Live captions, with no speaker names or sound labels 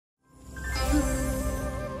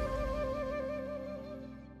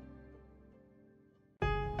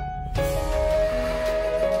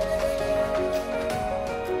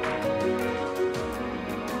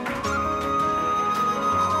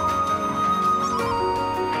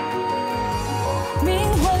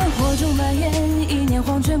火中蔓延，一念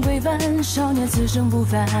黄泉归帆，少年此生不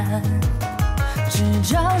凡。执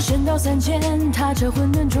掌神道三千，踏着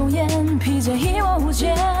混沌中烟，披剑一往无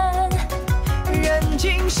前。燃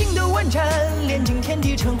尽心斗万战，炼尽天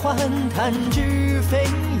地成幻，弹指飞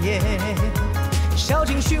燕。烧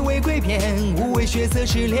尽虚伪诡辩，无畏血色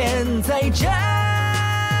失恋再战。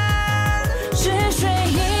是谁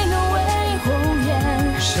一怒为红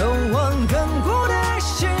颜？守望亘古的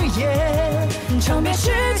誓言。尝遍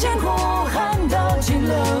世间苦寒，道尽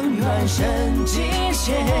冷暖身极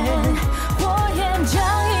限。火焰将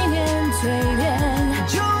一念淬炼，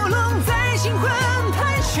九龙在心魂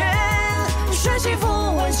盘旋。瞬息赴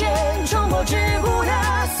万险，冲破桎梏的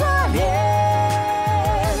锁链。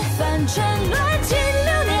凡尘乱尽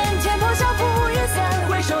流年，天破晓覆雨散。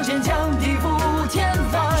回首间将地覆天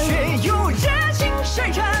翻。血有热情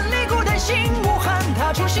闪燃，擂鼓的心无憾，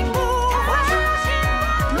踏出心不换。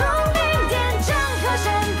龙鳞点将河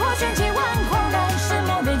山，破玄机万狂澜。神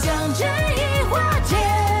魔便将真意化剑，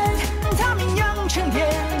他名扬尘天，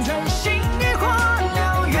专心于火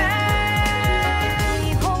燎原。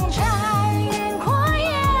一空禅云阔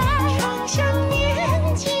雁，双向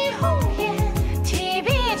念及红颜。提笔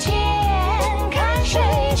剑，看谁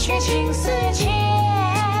须情似切。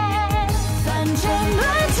凡尘乱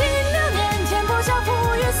尽流年，天破晓覆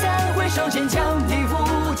雨散。回首间将地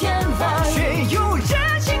覆天翻。血有热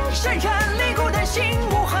情闪燃，擂鼓的心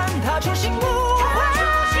无憾，踏出心不换。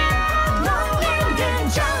龙鳞点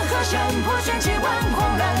将河山，破玄机万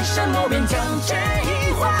狂澜。神魔便将真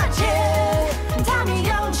意化解，他名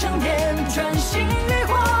扬尘天，专心于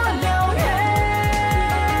火燎原。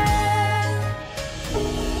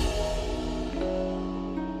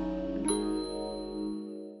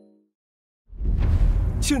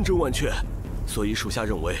千真万确，所以属下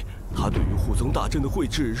认为他对于护宗大阵的绘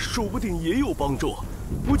制说不定也有帮助，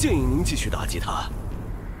不建议您继续打击他。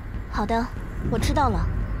好的，我知道了，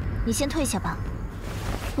你先退下吧。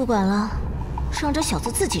不管了，让这小子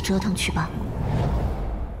自己折腾去吧。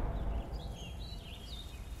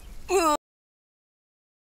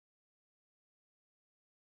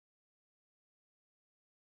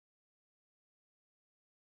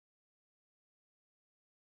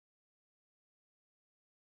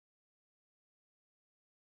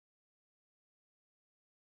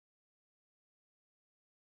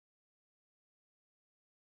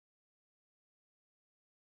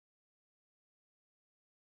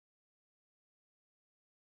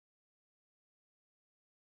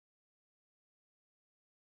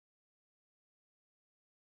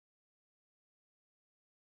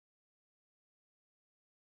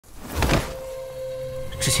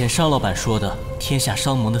之前商老板说的天下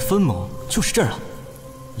商盟的分盟就是这儿了，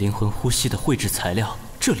灵魂呼吸的绘制材料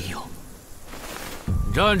这里有。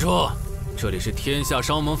站住！这里是天下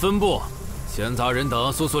商盟分部，闲杂人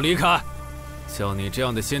等速速离开。像你这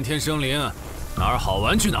样的先天生灵，哪儿好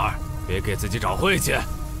玩去哪儿，别给自己找晦气。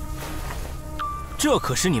这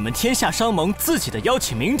可是你们天下商盟自己的邀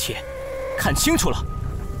请名帖，看清楚了。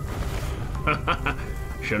哈哈哈，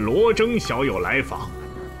是罗征小友来访。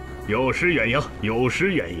有失远迎，有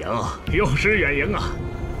失远迎，有失远迎啊！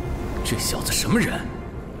这小子什么人？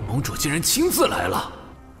盟主竟然亲自来了。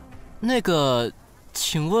那个，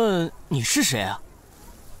请问你是谁啊？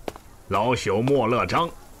老朽莫乐章，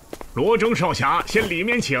罗征少侠，先里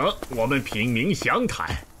面请，我们品茗详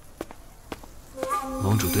谈。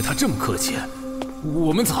盟主对他这么客气，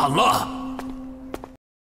我们惨了。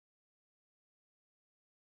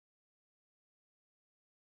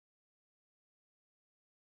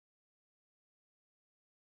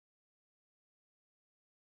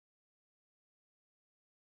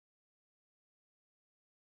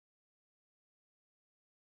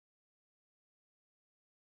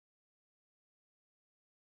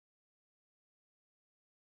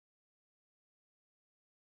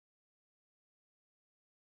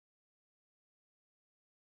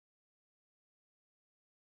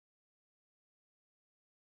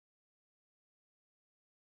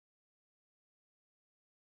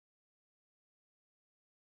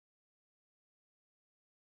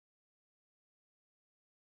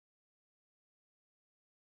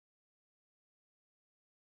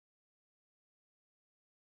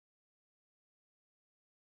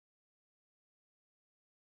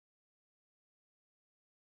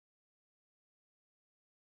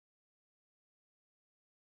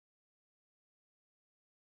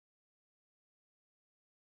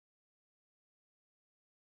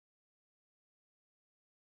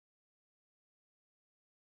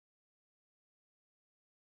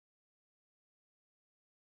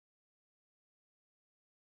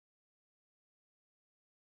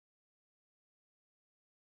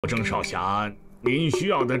罗征少侠，您需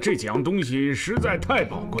要的这几样东西实在太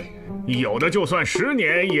宝贵，有的就算10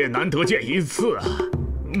年也难得见一次啊。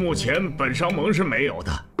目前本商盟是没有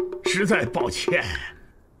的，实在抱歉。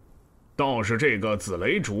倒是这个紫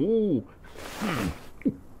雷竹，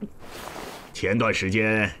前段时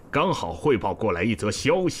间刚好汇报过来一则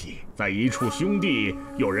消息，在一处兄弟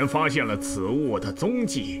有人发现了此物的踪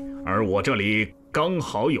迹，而我这里刚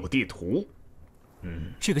好有地图。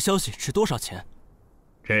这个消息值多少钱？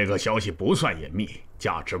这个消息不算隐秘，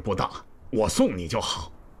价值不大，我送你就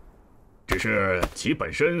好。只是其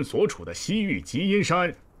本身所处的西域极阴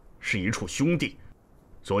山是一处兄弟，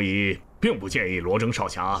所以并不建议罗征少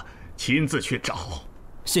侠亲自去找。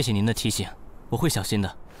谢谢您的提醒，我会小心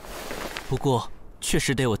的。不过确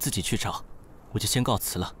实得我自己去找，我就先告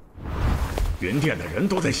辞了。云殿的人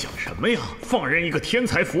都在想什么呀？放任一个天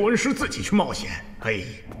才符文师自己去冒险？哎。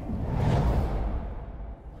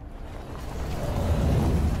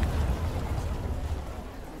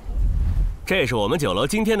这是我们酒楼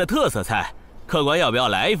今天的特色菜，客官要不要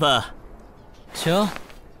来一份？行，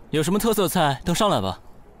有什么特色菜都上来吧。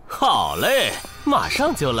好嘞，马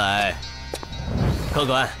上就来。客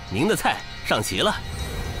官，您的菜上齐了。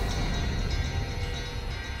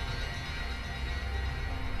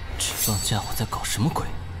这帮家伙在搞什么鬼？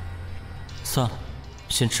算了，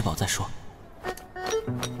先吃饱再说。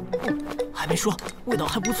还没说，味道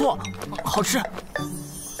还不错，好吃。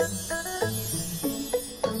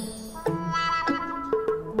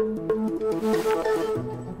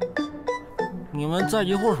你们在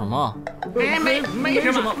疑惑什么？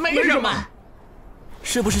没什么。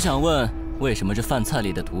是不是想问为什么这饭菜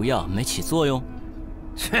里的毒药没起作用？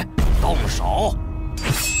切，动手！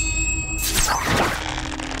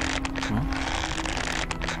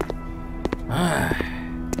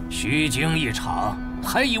虚惊一场，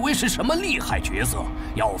还以为是什么厉害角色，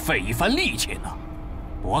要费一番力气呢。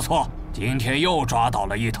不错，今天又抓到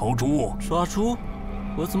了一头猪。抓猪？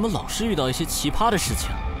我怎么老是遇到一些奇葩的事情？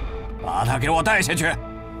把他给我带下去！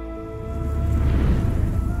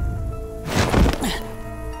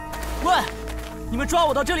喂，你们抓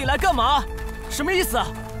我到这里来干嘛？什么意思啊？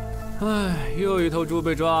唉，又一头猪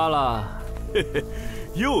被抓了。嘿嘿，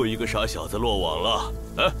又一个傻小子落网了。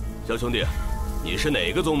哎，小兄弟，你是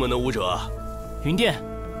哪个宗门的武者啊？云殿，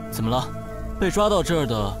怎么了？被抓到这儿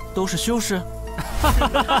的都是修士？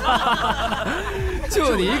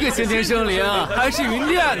就你一个先天生灵，还是云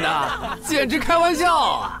殿的，简直开玩笑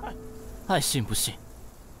啊！爱信不信。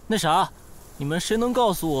那啥，你们谁能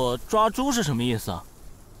告诉我抓猪是什么意思啊？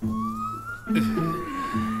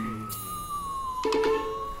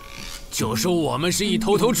就说我们是一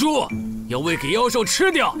头猪，要喂给妖兽吃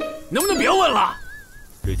掉，能不能别问了？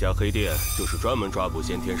这家黑店就是专门抓捕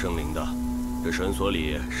先天生灵的。这绳索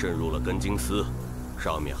里渗入了根茎丝，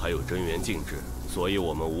上面还有真元禁制，所以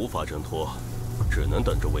我们无法挣脱，只能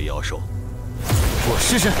等着喂妖兽。我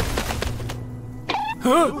试试。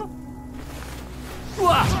喂，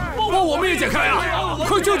把我们也解开啊！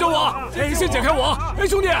快救救我！哎，先解开我！哎，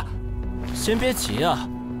兄弟，先别急啊，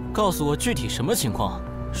告诉我具体什么情况，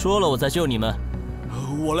说了我再救你们。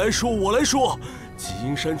我来说，极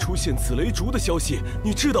阴山出现紫雷竹的消息，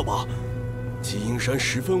你知道吗？极阴山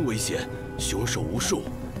十分危险，凶手无数，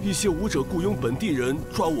一些武者雇佣本地人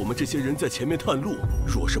抓我们这些人在前面探路。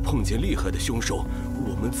若是碰见厉害的凶手，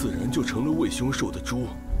我们自然就成了喂凶兽的猪。